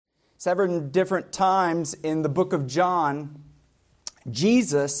Several different times in the book of John,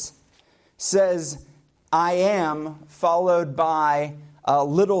 Jesus says, I am, followed by a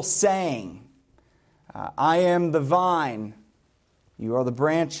little saying. I am the vine, you are the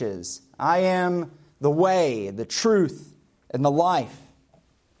branches. I am the way, the truth, and the life.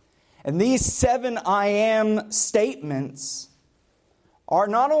 And these 7 I am statements are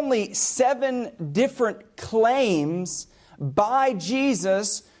not only 7 different claims by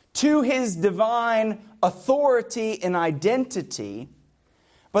Jesus to His divine authority and identity,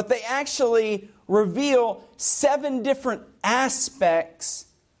 but they actually reveal 7 different aspects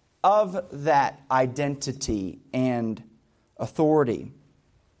of that identity and authority.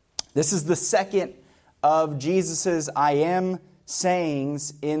 This is the second of Jesus' I am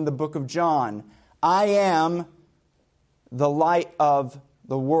sayings in the book of John. I am the light of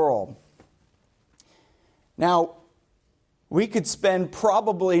the world. Now, we could spend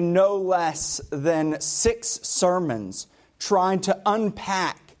probably no less than 6 sermons trying to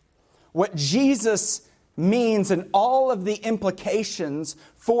unpack what Jesus means and all of the implications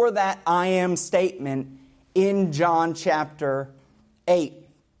for that I am statement in John chapter 8.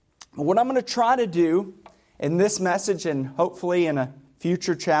 What I'm going to try to do in this message and hopefully in a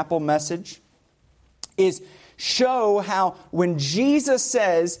future chapel message is show how when Jesus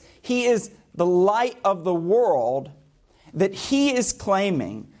says He is the light of the world, that He is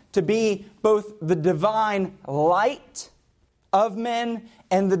claiming to be both the divine light of men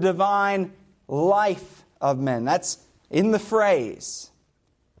and the divine life of men. That's in the phrase.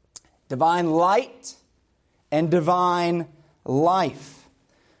 Divine light and divine life.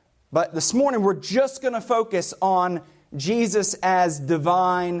 But this morning we're just going to focus on Jesus as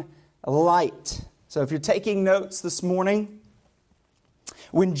divine light. So if you're taking notes this morning,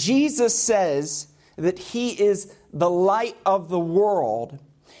 when Jesus says that He is the light of the world,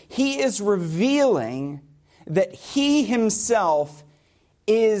 He is revealing that He Himself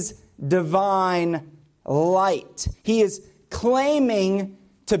is divine light. He is claiming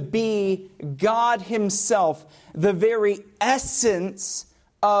to be God Himself, the very essence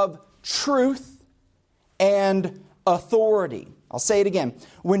of truth and authority. I'll say it again.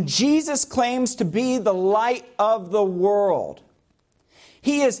 When Jesus claims to be the light of the world,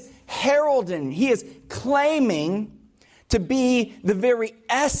 He is heralding, He is claiming to be the very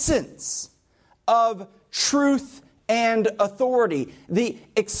essence of truth and authority, the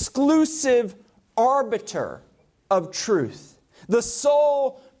exclusive arbiter of truth, the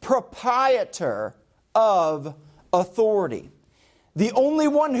sole proprietor of authority, the only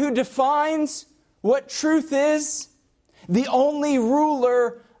one who defines what truth is, the only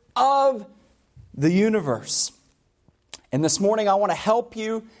ruler of the universe. And this morning I want to help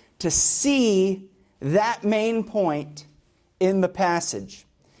you to see that main point in the passage.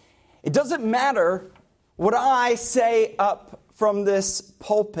 It doesn't matter what I say up from this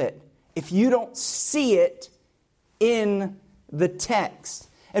pulpit if you don't see it in the text.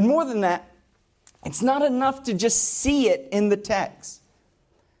 And more than that, it's not enough to just see it in the text.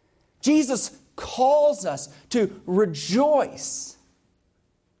 Jesus calls us to rejoice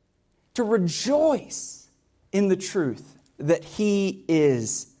in the truth that He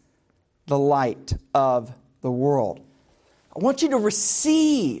is the light of the world. I want you to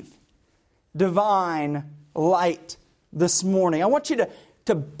receive divine light this morning. I want you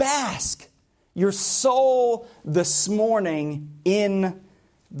to bask your soul this morning in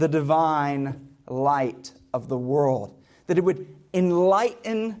the divine light of the world. That it would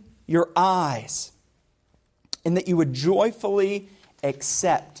enlighten your eyes and that you would joyfully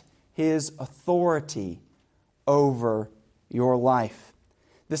accept His authority over your life.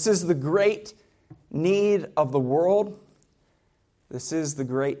 This is the great need of the world. This is the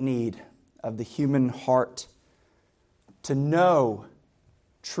great need of the human heart, to know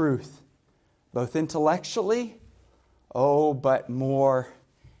truth, both intellectually, but more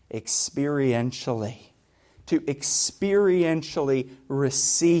experientially. To experientially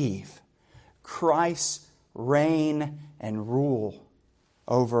receive Christ's reign and rule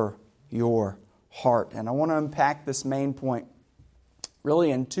over your heart. And I want to unpack this main point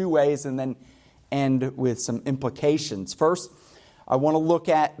really in 2 ways and then end with some implications. First, I want to look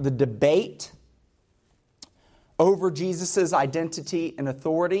at the debate over Jesus' identity and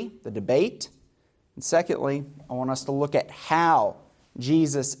authority, the debate. And secondly, I want us to look at how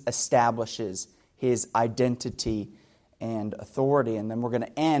Jesus establishes His identity and authority. And then we're going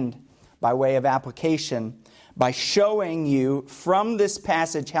to end by way of application by showing you from this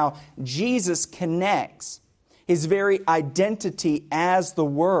passage how Jesus connects His very identity as the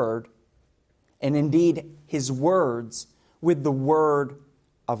Word, and indeed His words, with the Word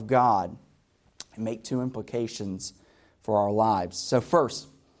of God and make two implications for our lives. So first,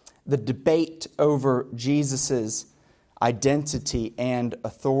 the debate over Jesus' identity and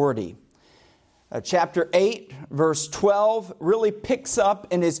authority. Chapter 8, verse 12 really picks up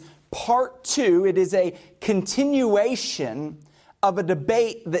and is part 2. It is a continuation of a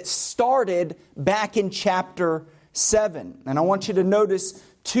debate that started back in chapter 7. And I want you to notice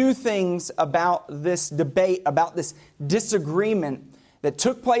two things about this debate, about this disagreement that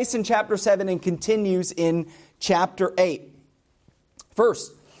took place in chapter 7 and continues in chapter 8.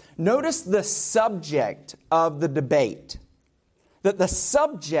 First, notice the subject of the debate. That the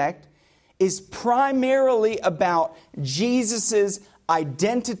subject is primarily about Jesus'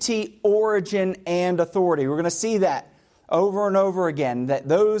 identity, origin, and authority. We're going to see that over and over again, that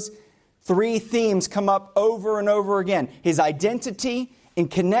those three themes come up over and over again. His identity in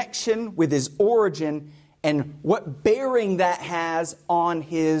connection with his origin and what bearing that has on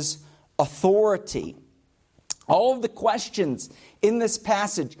his authority. All of the questions in this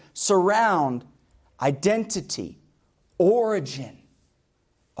passage surround identity, origin,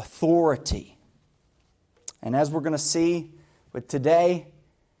 authority. And as we're going to see with today,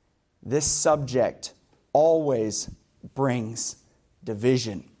 this subject always brings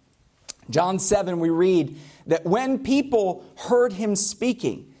division. John 7, we read that when people heard him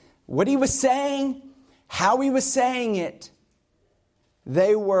speaking, what he was saying, how he was saying it,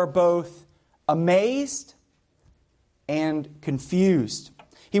 they were both amazed and confused.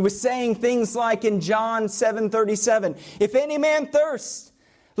 He was saying things like in John 7:37, "If any man thirst,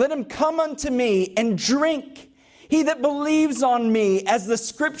 let him come unto me and drink. He that believes on me, as the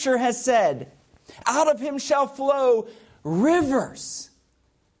Scripture has said, out of him shall flow rivers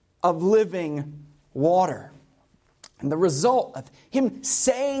of living water." And the result of him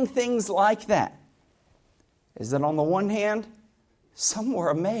saying things like that is that on the one hand, some were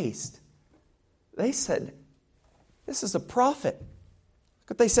amazed. They said, "This is a prophet."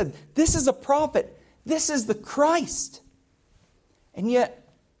 But they said, "This is a prophet. This is the Christ." And yet,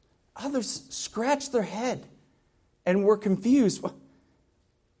 others scratched their head and were confused. Well,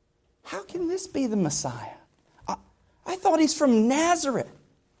 how can this be the Messiah? I thought he's from Nazareth.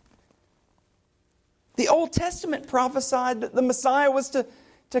 The Old Testament prophesied that the Messiah was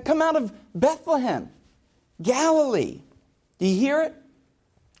to come out of Bethlehem, Galilee. Do you hear it?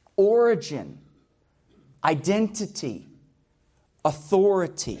 Origin, identity,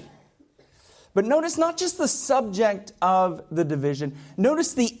 authority. But notice not just the subject of the division,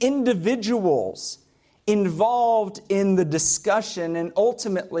 notice the individuals involved in the discussion and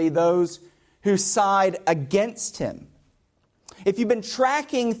ultimately those who side against him. If you've been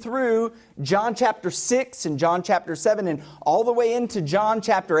tracking through John chapter 6 and John chapter 7 and all the way into John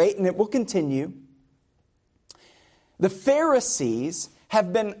chapter 8, and it will continue, the Pharisees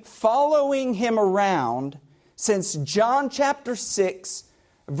have been following him around since John chapter 6,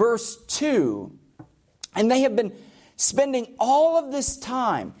 verse 2, and they have been spending all of this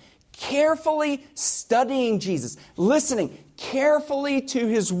time carefully studying Jesus, listening carefully to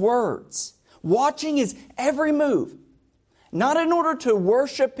his words, watching his every move, not in order to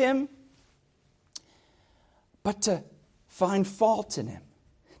worship him, but to find fault in him,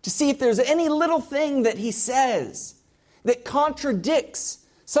 to see if there's any little thing that he says that contradicts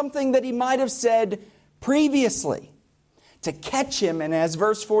something that he might have said previously, to catch him, and as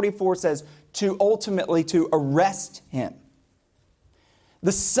verse 44 says, to ultimately to arrest him.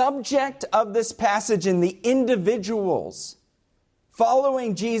 The subject of this passage and the individuals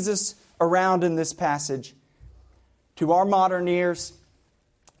following Jesus around in this passage, to our modern ears,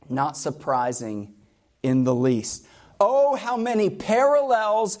 not surprising in the least. Oh, how many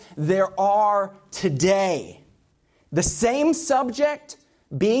parallels there are today. The same subject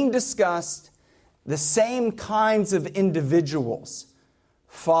being discussed, the same kinds of individuals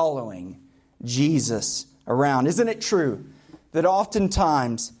following Jesus around. Isn't it true that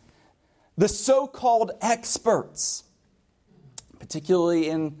oftentimes the so-called experts, particularly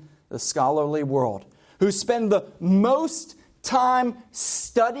in the scholarly world, who spend the most time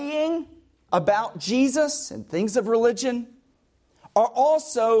studying about Jesus and things of religion, are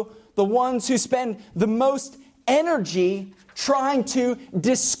also the ones who spend the most energy trying to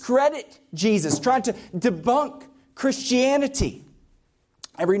discredit Jesus, trying to debunk Christianity.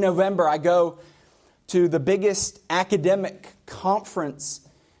 Every November I go to the biggest academic conference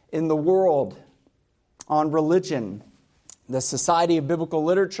in the world on religion, the Society of Biblical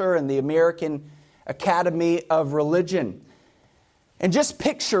Literature and the American Academy of Religion. And just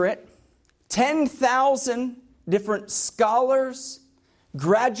picture it, 10,000 different scholars,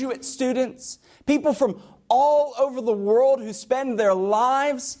 graduate students, people from all over the world who spend their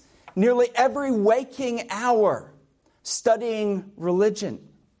lives, nearly every waking hour, studying religion.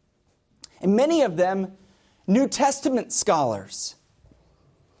 And many of them, New Testament scholars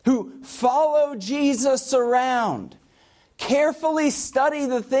who follow Jesus around, carefully study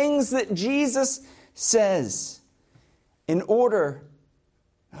the things that Jesus says in order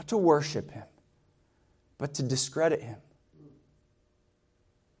not to worship Him, but to discredit Him.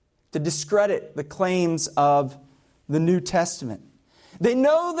 To discredit the claims of the New Testament. They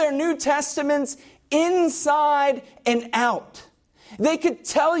know their New Testaments inside and out. They could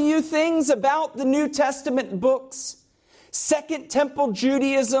tell you things about the New Testament books, Second Temple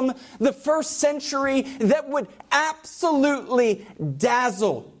Judaism, the first century, that would absolutely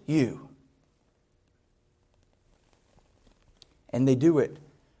dazzle you. And they do it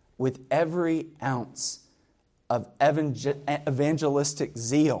with every ounce of evangelistic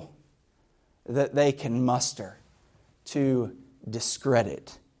zeal that they can muster to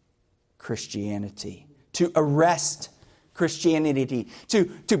discredit Christianity, to arrest Christianity,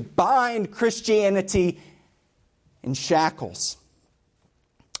 to bind Christianity in shackles,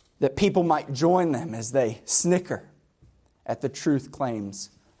 that people might join them as they snicker at the truth claims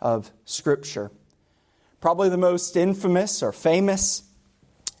of Scripture. Probably the most infamous or famous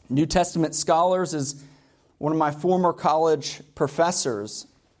New Testament scholars is one of my former college professors,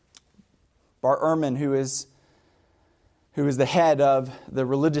 Bart Ehrman, who is the head of the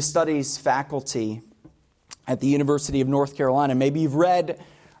religious studies faculty at the University of North Carolina. Maybe you've read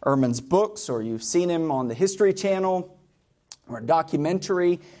Ehrman's books, or you've seen him on the History Channel or a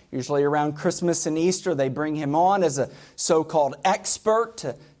documentary. Usually around Christmas and Easter, they bring him on as a so-called expert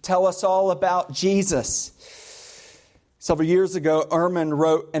to tell us all about Jesus. Several years ago, Ehrman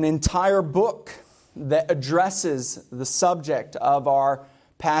wrote an entire book that addresses the subject of our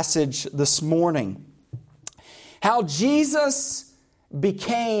passage this morning. How Jesus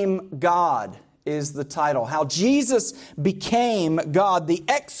Became God is the title. How Jesus became God. The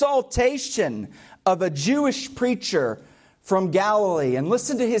exaltation of a Jewish preacher from Galilee. And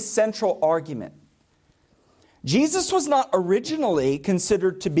listen to his central argument. Jesus was not originally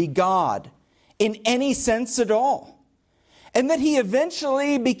considered to be God in any sense at all. And that He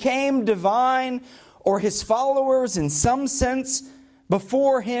eventually became divine, or His followers in some sense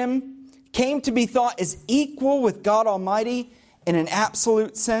before Him came to be thought as equal with God Almighty in an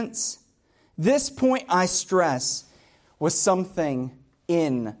absolute sense. This point, I stress, was something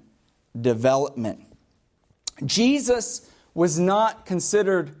in development. Jesus was not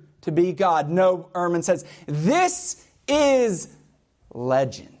considered to be God. No, Ehrman says, this is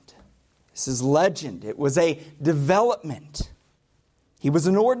legend. This is legend. It was a development. He was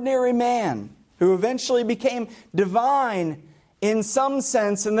an ordinary man who eventually became divine in some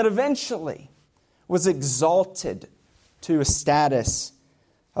sense, and that eventually was exalted to a status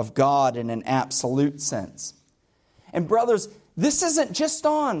of God in an absolute sense. And brothers, this isn't just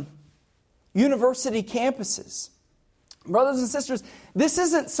on university campuses. Brothers and sisters, this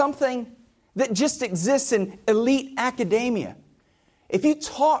isn't something that just exists in elite academia. If you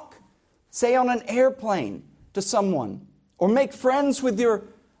talk, say, on an airplane to someone, or make friends with your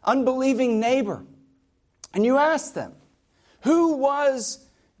unbelieving neighbor, and you ask them, who was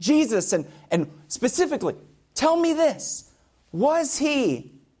Jesus? And specifically, tell me this. Was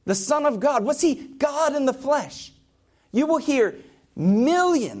He the Son of God? Was He God in the flesh? You will hear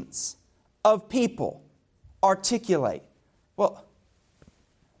millions of people articulate, well,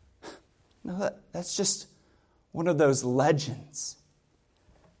 no, that's just one of those legends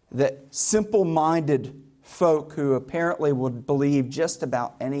that simple-minded folk who apparently would believe just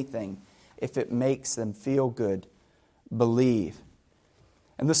about anything if it makes them feel good believe.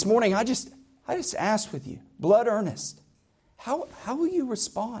 And this morning, I just ask with you, blood earnest, how will you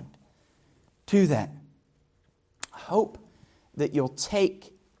respond to that? I hope that you'll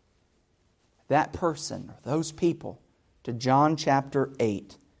take that person or those people to John chapter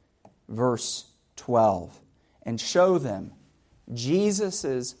 8, verse 12, and show them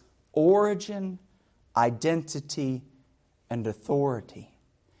Jesus' origin, identity, and authority.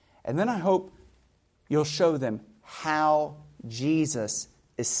 And then I hope you'll show them how Jesus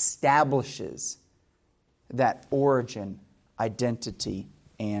establishes that origin, identity,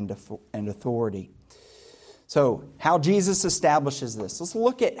 and authority. So, how Jesus establishes this. Let's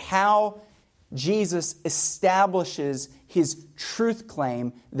look at how Jesus establishes His truth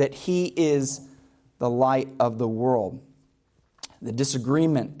claim that He is the light of the world. The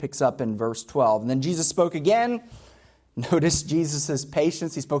disagreement picks up in verse 12. And then Jesus spoke again. Notice Jesus'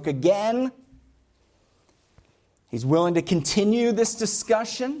 patience. He spoke again. He's willing to continue this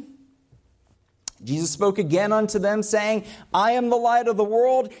discussion. Jesus spoke again unto them, saying, I am the light of the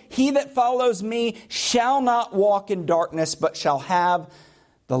world. He that follows me shall not walk in darkness, but shall have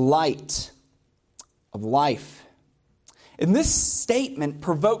the light of life. And this statement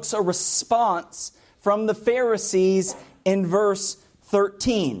provokes a response from the Pharisees in verse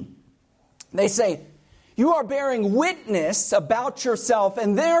 13. They say, you are bearing witness about yourself,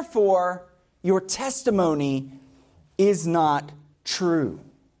 and therefore your testimony is not true.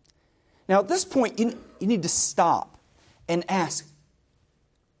 Now, at this point, you need to stop and ask,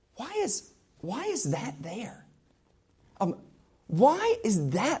 why is that there? Why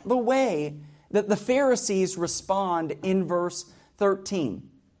is that the way that the Pharisees respond in verse 13?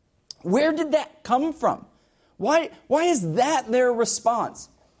 Where did that come from? Why is that their response?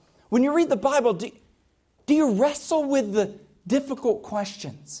 When you read the Bible, do you wrestle with the difficult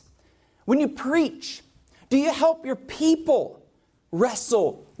questions? When you preach, do you help your people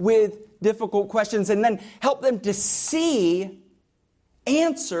wrestle with difficult questions and then help them to see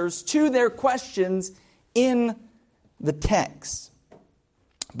answers to their questions in the text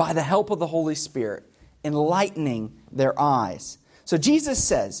by the help of the Holy Spirit, enlightening their eyes? So Jesus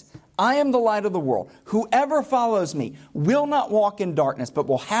says, I am the light of the world. Whoever follows me will not walk in darkness, but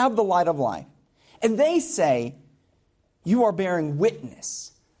will have the light of life. And they say, you are bearing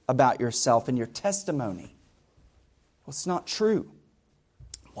witness about yourself and your testimony. Well, it's not true.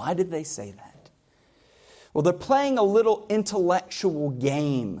 Why did they say that? Well, they're playing a little intellectual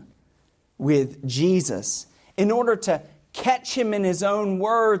game with Jesus in order to catch him in his own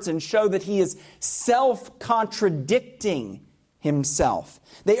words and show that he is self-contradicting himself.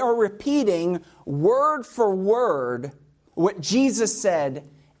 They are repeating word for word what Jesus said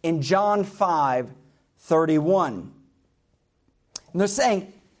in John 5:31. And they're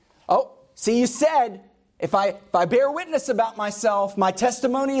saying, oh, see, you said, if I bear witness about myself, my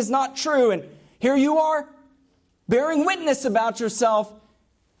testimony is not true. And here you are, bearing witness about yourself.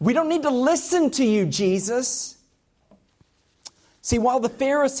 We don't need to listen to you, Jesus. See, while the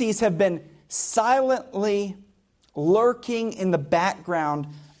Pharisees have been silently lurking in the background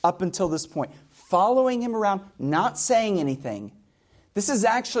up until this point, following him around, not saying anything, this is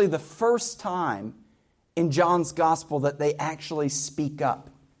actually the first time in John's gospel that they actually speak up.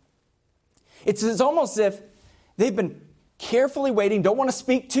 It's almost as if they've been carefully waiting, don't want to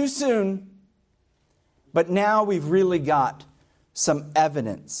speak too soon, but now we've really got some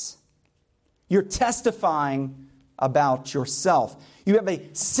evidence. You're testifying about yourself. You have a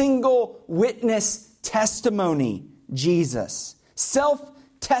single witness testimony, Jesus.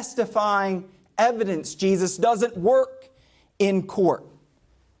 Self-testifying evidence, Jesus, doesn't work in court.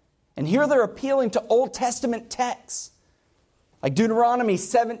 And here they're appealing to Old Testament texts like Deuteronomy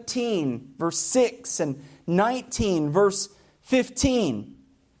 17, verse 6, and 19, verse 15,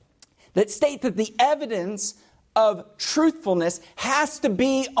 that state that the evidence of truthfulness has to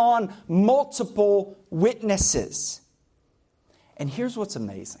be on multiple witnesses. And here's what's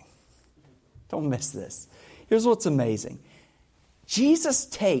amazing. Don't miss this. Here's what's amazing. Jesus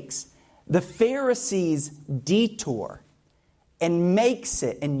takes the Pharisees' detour and makes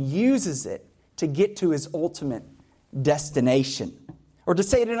it and uses it to get to his ultimate destination. Or to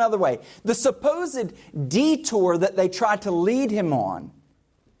say it another way, the supposed detour that they tried to lead him on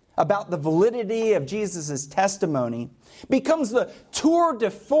about the validity of Jesus' testimony becomes the tour de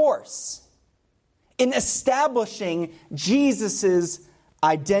force in establishing Jesus'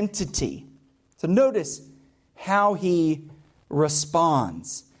 identity. So notice how he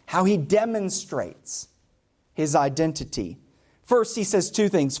responds, how he demonstrates his identity. First, he says two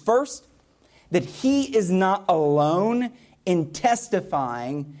things. First, that he is not alone in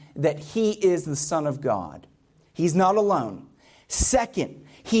testifying that he is the Son of God. He's not alone. Second,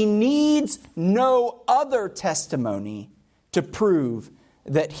 he needs no other testimony to prove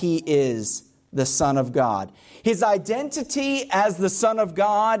that he is the Son of God. His identity as the Son of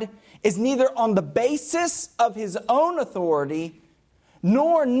God is neither on the basis of his own authority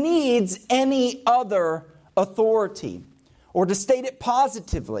nor needs any other authority. Or to state it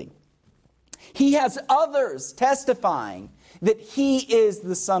positively, he has others testifying that he is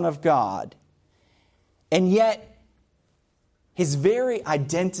the Son of God. And yet, his very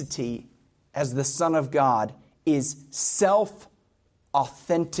identity as the Son of God is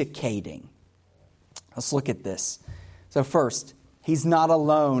self-authenticating. Let's look at this. So first, he's not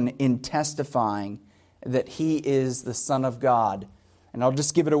alone in testifying that he is the Son of God. And I'll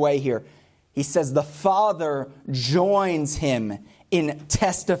just give it away here. He says the Father joins him in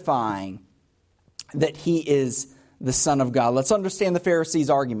testifying that he is the Son of God. Let's understand the Pharisees'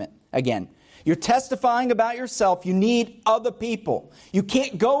 argument again. You're testifying about yourself. You need other people. You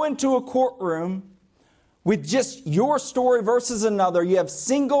can't go into a courtroom with just your story versus another. You have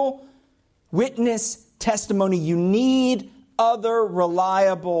single witness testimony. You need other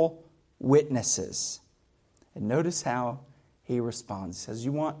reliable witnesses. And notice how he responds. He says,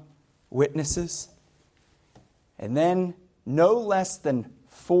 you want witnesses? And then no less than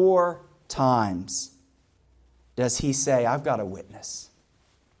 4 times does he say, I've got a witness.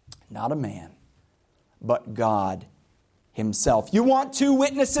 Not a man, but God himself. You want 2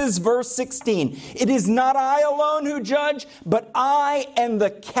 witnesses? Verse 16. It is not I alone who judge, but I and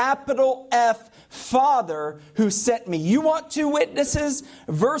the capital F Father who sent me. You want 2 witnesses?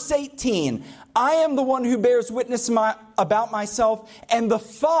 Verse 18. I am the one who bears witness about myself, and the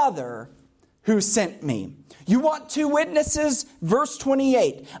Father who sent me. You want 2 witnesses? Verse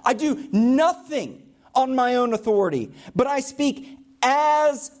 28. I do nothing on my own authority, but I speak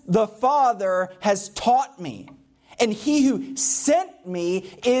as the Father has taught me. And he who sent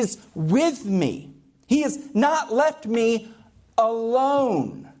me is with me. He has not left me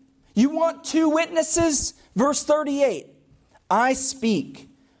alone. You want 2 witnesses? Verse 38. I speak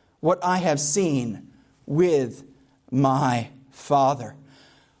what I have seen with my Father.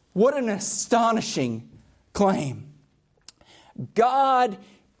 What an astonishing claim. God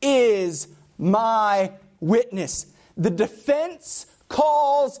is my witness. The defense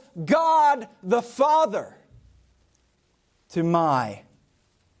calls God the Father to my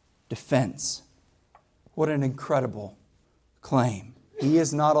defense. What an incredible claim. He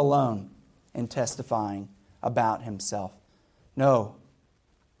is not alone in testifying about himself. No,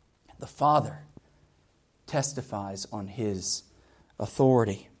 the Father testifies on his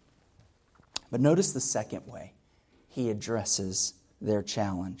authority. But notice the second way he addresses their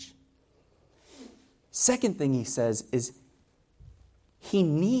challenge. Second thing he says is he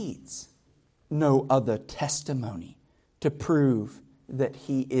needs no other testimony to prove that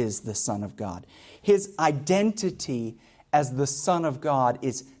he is the Son of God. His identity as the Son of God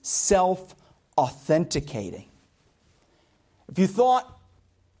is self-authenticating. If you thought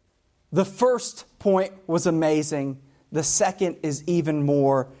the first point was amazing, the second is even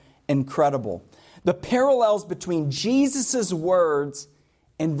more incredible. The parallels between Jesus' words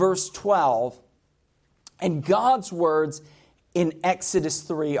in verse 12 and God's words in Exodus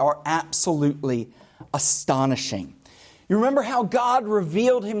 3 are absolutely astonishing. You remember how God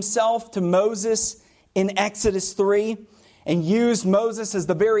revealed himself to Moses in Exodus 3 and used Moses as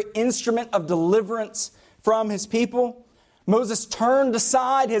the very instrument of deliverance from his people? Moses turned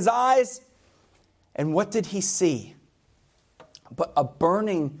aside his eyes, and what did he see? But a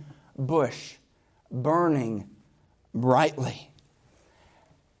burning bush, burning brightly.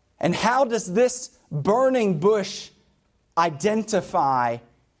 And how does this burning bush identify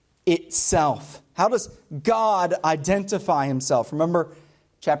itself? How does God identify himself? Remember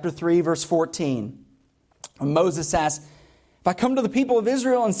chapter 3, verse 14. When Moses asked, if I come to the people of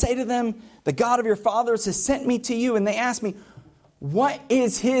Israel and say to them, the God of your fathers has sent me to you, and they ask me, what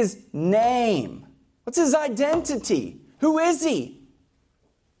is his name? What's his identity? Who is he?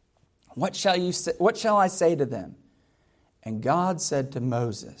 What shall I say to them? And God said to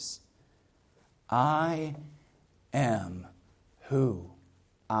Moses, I am who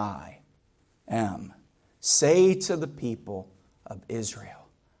I am. Say to the people of Israel,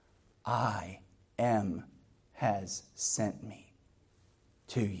 I am has sent me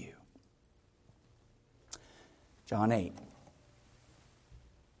to you. John 8.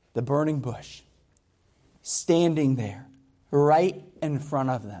 The burning bush, standing there right in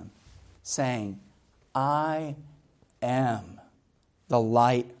front of them, saying, I am the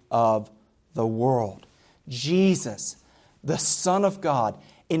light of the world. Jesus, the Son of God,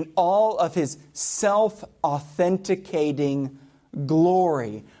 in all of his self-authenticating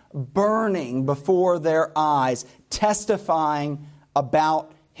glory, burning before their eyes, testifying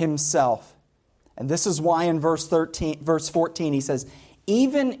about himself. And this is why in verse 14 he says,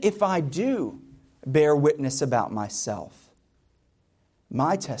 even if I do bear witness about myself,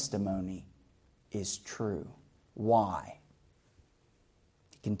 my testimony is true. Why?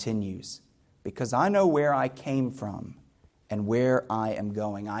 He continues, because I know where I came from and where I am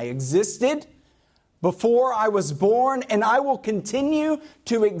going. I existed before I was born, and I will continue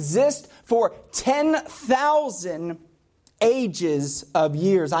to exist for 10,000 ages of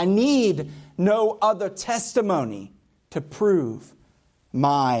years. I need no other testimony to prove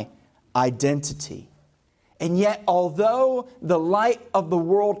my identity. And yet, although the light of the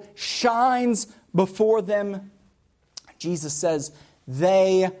world shines before them, Jesus says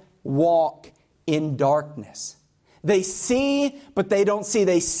they walk in darkness. They see, but they don't see.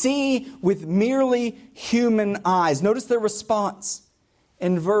 They see with merely human eyes. Notice their response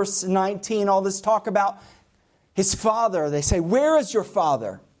in verse 19, all this talk about his father. They say, where is your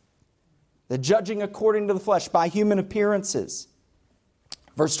father? The judging according to the flesh by human appearances.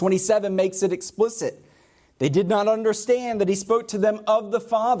 Verse 27 makes it explicit. They did not understand that he spoke to them of the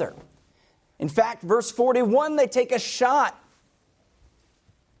Father. In fact, verse 41, they take a shot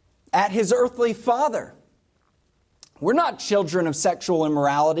at his earthly father. We're not children of sexual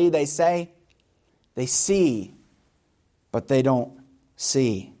immorality, they say. They see, but they don't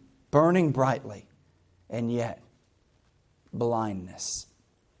see. Burning brightly, and yet blindness.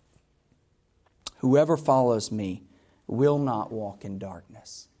 Whoever follows me will not walk in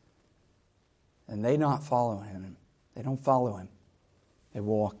darkness. And they not follow him. They don't follow him. They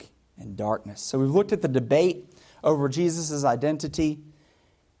walk in darkness. So we've looked at the debate over Jesus' identity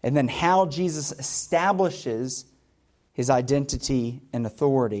and then how Jesus establishes his identity and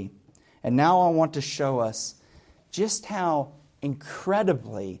authority. And now I want to show us just how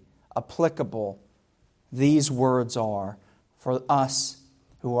incredibly applicable these words are for us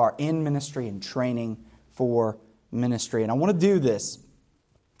who are in ministry and training for ministry. And I want to do this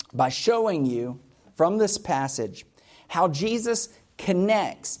by showing you from this passage how Jesus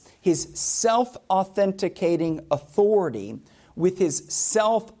connects his self-authenticating authority with his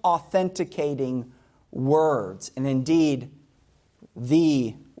self-authenticating words, and indeed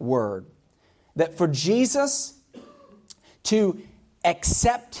the Word. That for Jesus to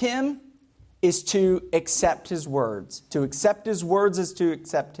accept him is to accept his words. To accept his words is to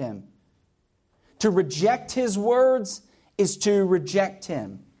accept him. To reject his words is to reject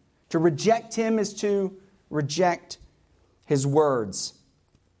him. To reject him is to reject his words.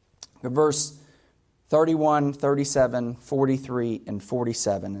 Verse 31, 37, 43, and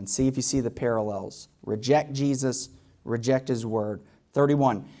 47. And see if you see the parallels. Reject Jesus, reject his word.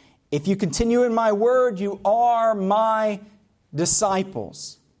 31. If you continue in my word, you are my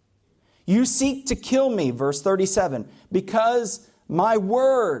disciples. You seek to kill me, verse 37, because my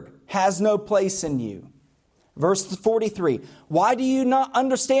word has no place in you. Verse 43, why do you not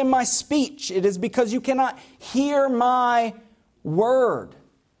understand my speech? It is because you cannot hear my word.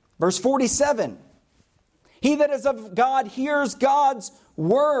 Verse 47, he that is of God hears God's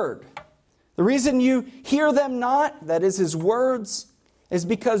word. The reason you hear them not, that is his words, is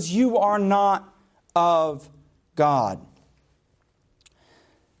because you are not of God.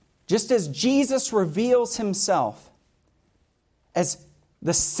 Just as Jesus reveals himself as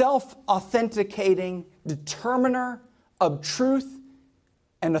the self-authenticating determiner of truth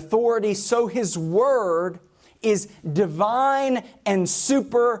and authority, so his word is divine and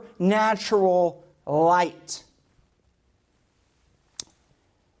supernatural light.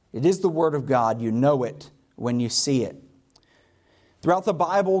 It is the word of God. You know it when you see it. Throughout the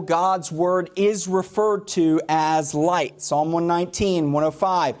Bible, God's word is referred to as light. Psalm 119,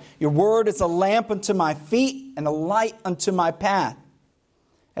 105. Your word is a lamp unto my feet and a light unto my path.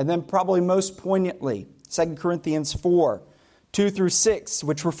 And then probably most poignantly, 2 Corinthians 4, 2 through 6,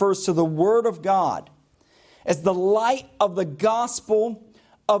 which refers to the word of God as the light of the gospel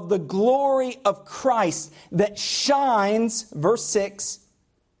of the glory of Christ that shines, verse 6,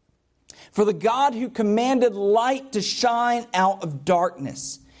 for the God who commanded light to shine out of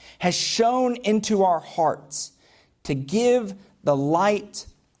darkness has shone into our hearts to give the light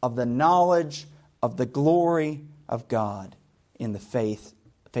of the knowledge of the glory of God in the face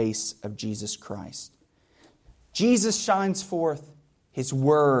of Jesus Christ. Jesus shines forth. His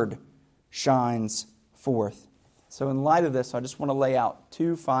word shines forth. So in light of this, I just want to lay out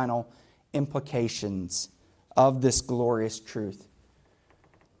two final implications of this glorious truth.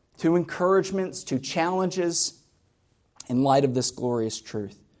 Two encouragements, two challenges in light of this glorious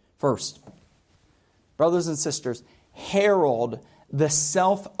truth. First, brothers and sisters, herald the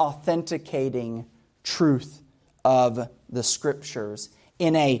self-authenticating truth of the Scriptures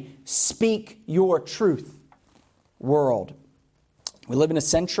in a speak your truth world. We live in a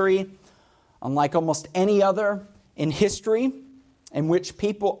century, unlike almost any other in history, in which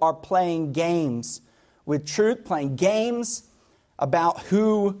people are playing games with truth, playing games about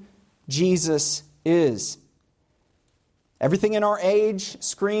who Jesus is. Everything in our age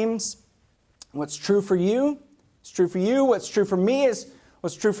screams, what's true for you is true for you. What's true for me is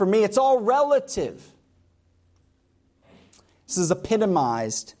what's true for me. It's all relative. This is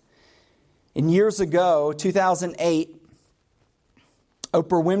epitomized in years ago, 2008,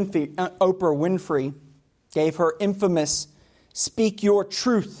 Oprah Winfrey gave her infamous Speak Your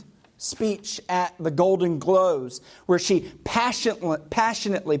Truth speech at the Golden Globes, where she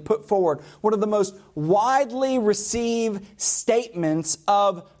passionately put forward one of the most widely received statements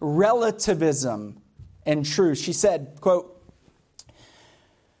of relativism and truth. She said, quote,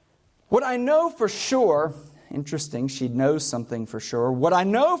 What I know for sure, interesting, she knows something for sure. What I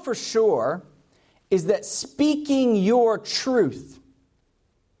know for sure is that speaking your truth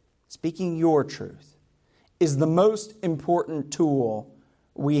is the most important tool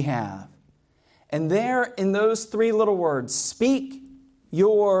we have. And there, in those three little words, speak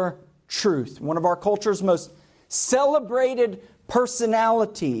your truth, one of our culture's most celebrated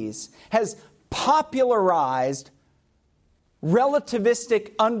personalities, has popularized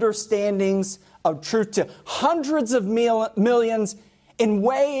relativistic understandings of truth to hundreds of millions in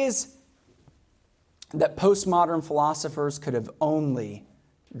ways that postmodern philosophers could have only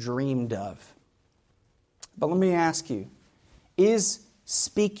dreamed of. But let me ask you, is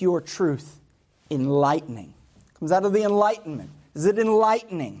speak your truth enlightening? It comes out of the Enlightenment. Is it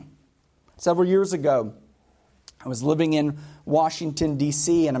enlightening? Several years ago, I was living in Washington,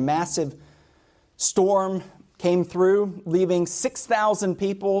 D.C., and a massive storm came through, leaving 6,000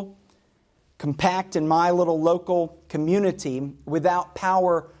 people compact in my little local community without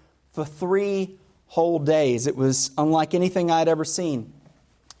power for 3 whole days. It was unlike anything I'd ever seen.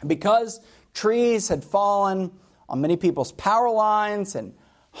 And because trees had fallen on many people's power lines and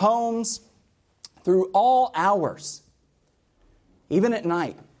homes through all hours, even at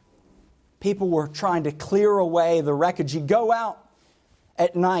night, people were trying to clear away the wreckage. You go out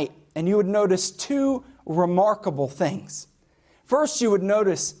at night and you would notice 2 remarkable things. First, you would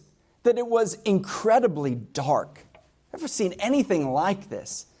notice that it was incredibly dark. I've never seen anything like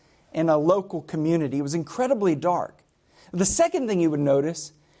this in a local community. It was incredibly dark. The second thing you would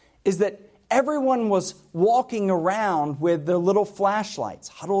notice is that everyone was walking around with their little flashlights,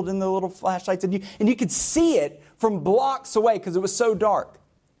 huddled in their little flashlights, and you could see it from blocks away because it was so dark.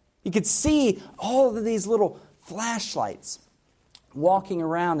 You could see all of these little flashlights walking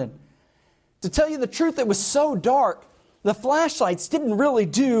around. And to tell you the truth, it was so dark, the flashlights didn't really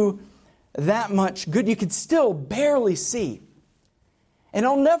do that much good. You could still barely see. And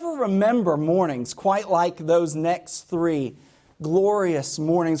I'll never remember mornings quite like those next 3 glorious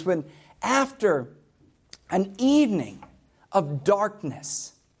mornings when, after an evening of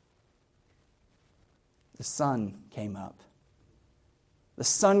darkness, the sun came up. The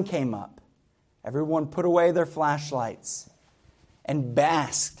sun came up. Everyone put away their flashlights and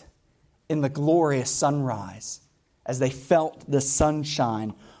basked in the glorious sunrise as they felt the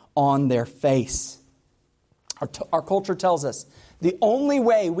sunshine on their face. Our culture tells us the only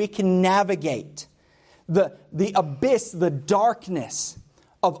way we can navigate the abyss, the darkness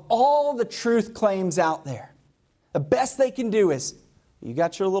of all the truth claims out there, the best they can do is, you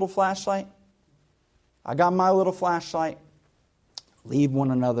got your little flashlight? I got my little flashlight. Leave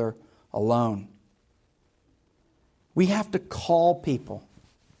one another alone. We have to call people,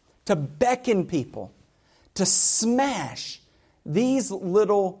 to beckon people, to smash these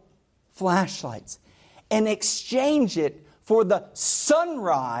little flashlights and exchange it for the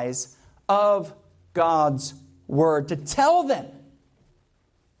sunrise of God's Word. To tell them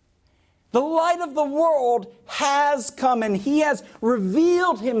the light of the world has come and He has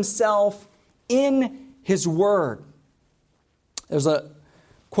revealed Himself in His Word. There's a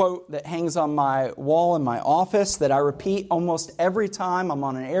quote that hangs on my wall in my office that I repeat almost every time I'm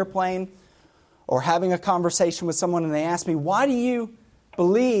on an airplane or having a conversation with someone and they ask me, why do you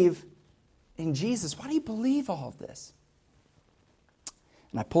believe in Jesus? Why do you believe all of this?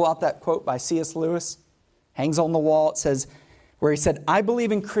 And I pull out that quote by C.S. Lewis, hangs on the wall. It says, where he said, I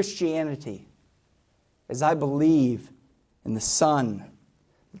believe in Christianity as I believe in the sun.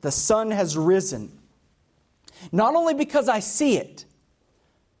 The sun has risen. Not only because I see it,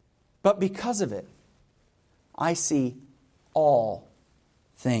 but because of it, I see all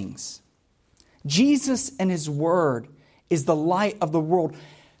things. Jesus and His Word is the light of the world.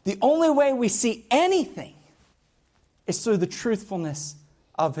 The only way we see anything is through the truthfulness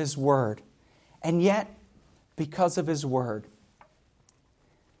of His Word. And yet, because of His Word,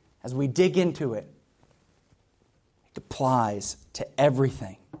 as we dig into it, it applies to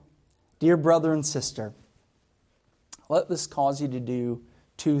everything. Dear brother and sister, let this cause you to do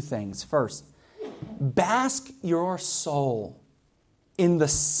 2 things. First, bask your soul in the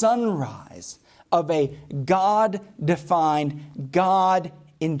sunrise of a God-defined,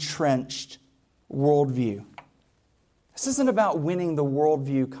 God-entrenched worldview. This isn't about winning the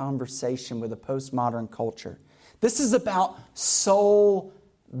worldview conversation with a postmodern culture. This is about soul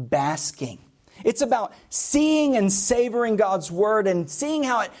basking. It's about seeing and savoring God's Word and seeing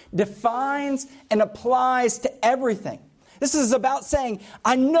how it defines and applies to everything. This is about saying,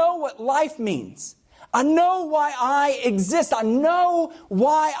 I know what life means. I know why I exist. I know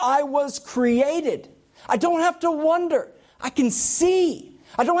why I was created. I don't have to wonder. I can see.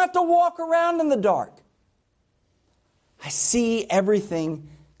 I don't have to walk around in the dark. I see everything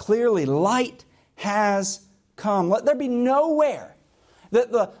clearly. Light has come. Let there be nowhere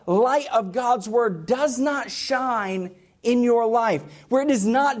that the light of God's Word does not shine in your life, where it is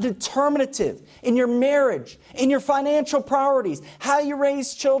not determinative in your marriage, in your financial priorities, how you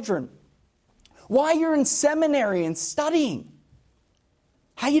raise children, why you're in seminary and studying,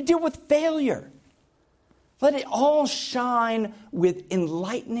 how you deal with failure. Let it all shine with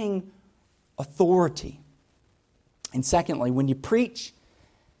enlightening authority. And secondly, when you preach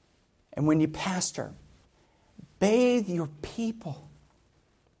and when you pastor, bathe your people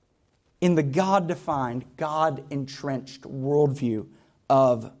in the God-defined, God-entrenched worldview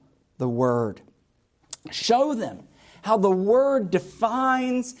of the Word. Show them how the Word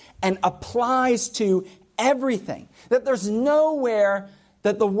defines and applies to everything. That there's nowhere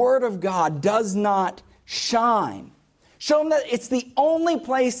that the Word of God does not shine. Show them that it's the only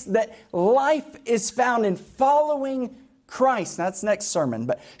place that life is found in following Christ. That's next sermon.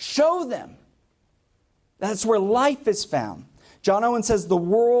 But show them that's where life is found. John Owen says the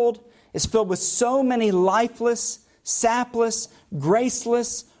world is filled with so many lifeless, sapless,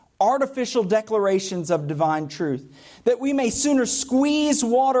 graceless, artificial declarations of divine truth that we may sooner squeeze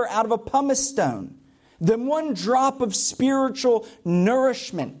water out of a pumice stone than one drop of spiritual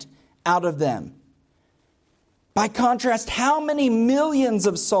nourishment out of them. By contrast, how many millions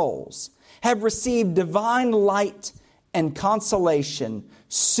of souls have received divine light and consolation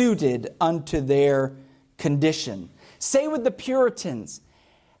suited unto their condition? Say with the Puritans,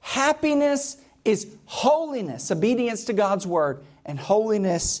 happiness is holiness, obedience to God's Word, and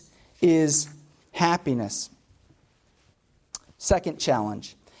holiness is happiness. Second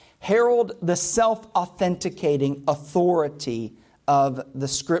challenge, herald the self-authenticating authority of the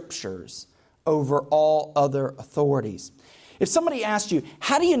Scriptures over all other authorities. If somebody asked you,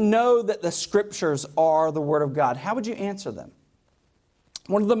 how do you know that the Scriptures are the Word of God? How would you answer them?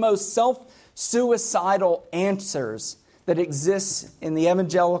 One of the most self-suicidal answers that exists in the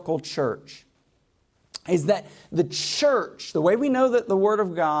evangelical church is that the church, the way we know that the Word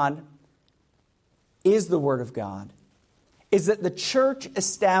of God is the Word of God, is that the church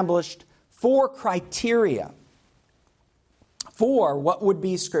established 4 criteria for what would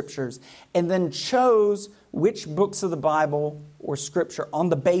be Scriptures, and then chose which books of the Bible or Scripture on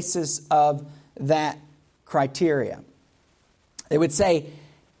the basis of that criteria. They would say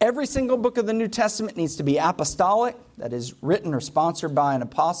every single book of the New Testament needs to be apostolic, that is, written or sponsored by an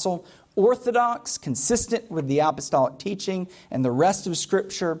apostle, orthodox, consistent with the apostolic teaching and the rest of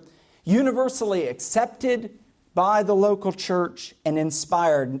Scripture, universally accepted by the local church, and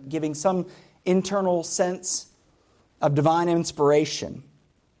inspired, giving some internal sense of divine inspiration.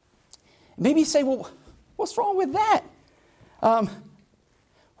 Maybe you say, well, what's wrong with that?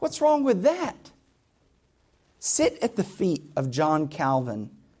 What's wrong with that? Sit at the feet of John Calvin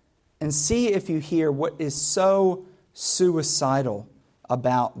and see if you hear what is so suicidal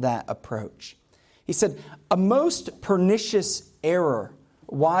about that approach. He said, a most pernicious error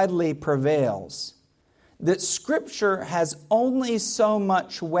widely prevails, that Scripture has only so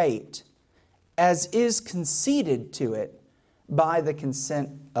much weight as is conceded to it by the consent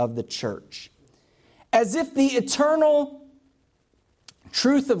of the church. As if the eternal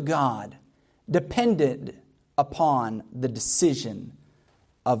truth of God depended upon the decision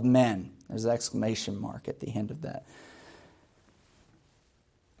of men. There's an exclamation mark at the end of that.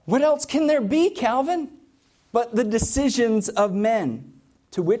 What else can there be, Calvin, but the decisions of men?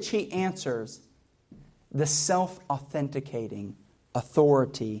 To which he answers, the self-authenticating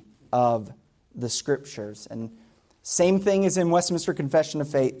authority of the Scriptures. And same thing as in Westminster Confession of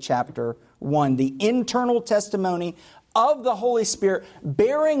Faith, chapter 1. The internal testimony of the Holy Spirit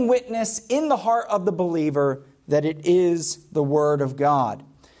bearing witness in the heart of the believer that it is the Word of God.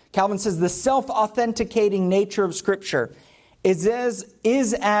 Calvin says the self-authenticating nature of Scripture is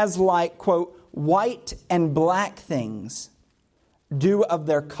as like, quote, white and black things do of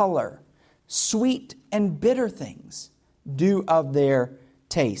their color, sweet and bitter things do of their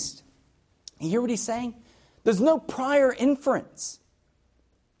taste. You hear what he's saying? There's no prior inference.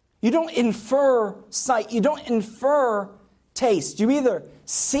 You don't infer sight. You don't infer taste. You either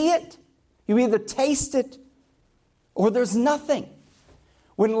see it, you either taste it, or there's nothing.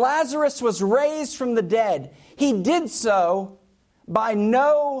 When Lazarus was raised from the dead, he did so by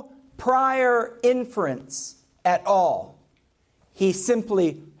no prior inference at all. He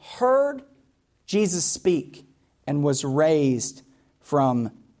simply heard Jesus speak and was raised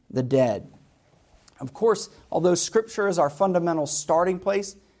from the dead. Of course, although Scripture is our fundamental starting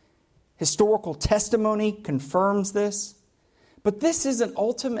place, historical testimony confirms this. But this isn't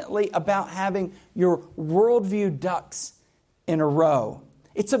ultimately about having your worldview ducks in a row.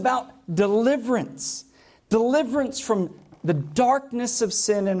 It's about deliverance. Deliverance from the darkness of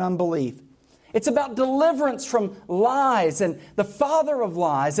sin and unbelief. It's about deliverance from lies and the father of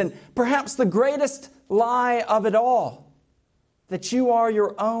lies, and perhaps the greatest lie of it all, that you are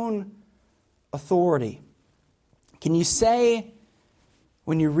your own authority. Can you say,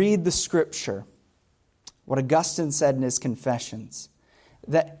 when you read the Scripture, what Augustine said in his Confessions,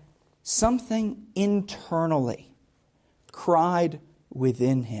 that something internally cried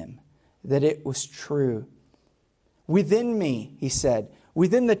within him that it was true? Within me, he said,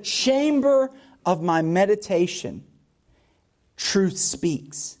 within the chamber of my meditation, truth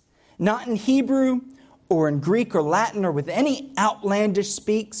speaks. Not in Hebrew or in Greek or Latin or with any outlandish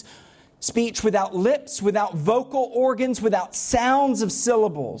speech, without lips, without vocal organs, without sounds of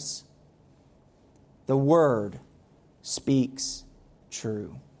syllables. The Word speaks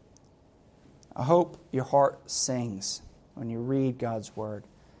true. I hope your heart sings when you read God's Word,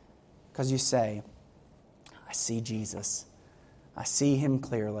 because you say, I see Jesus. I see Him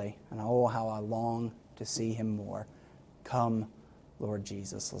clearly, and oh, how I long to see Him more. Come, Lord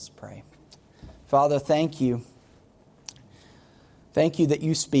Jesus. Let's pray. Father, thank you. Thank you that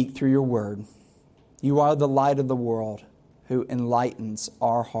you speak through your Word. You are the light of the world who enlightens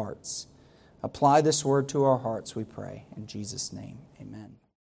our hearts. Apply this Word to our hearts, we pray. In Jesus' name, amen.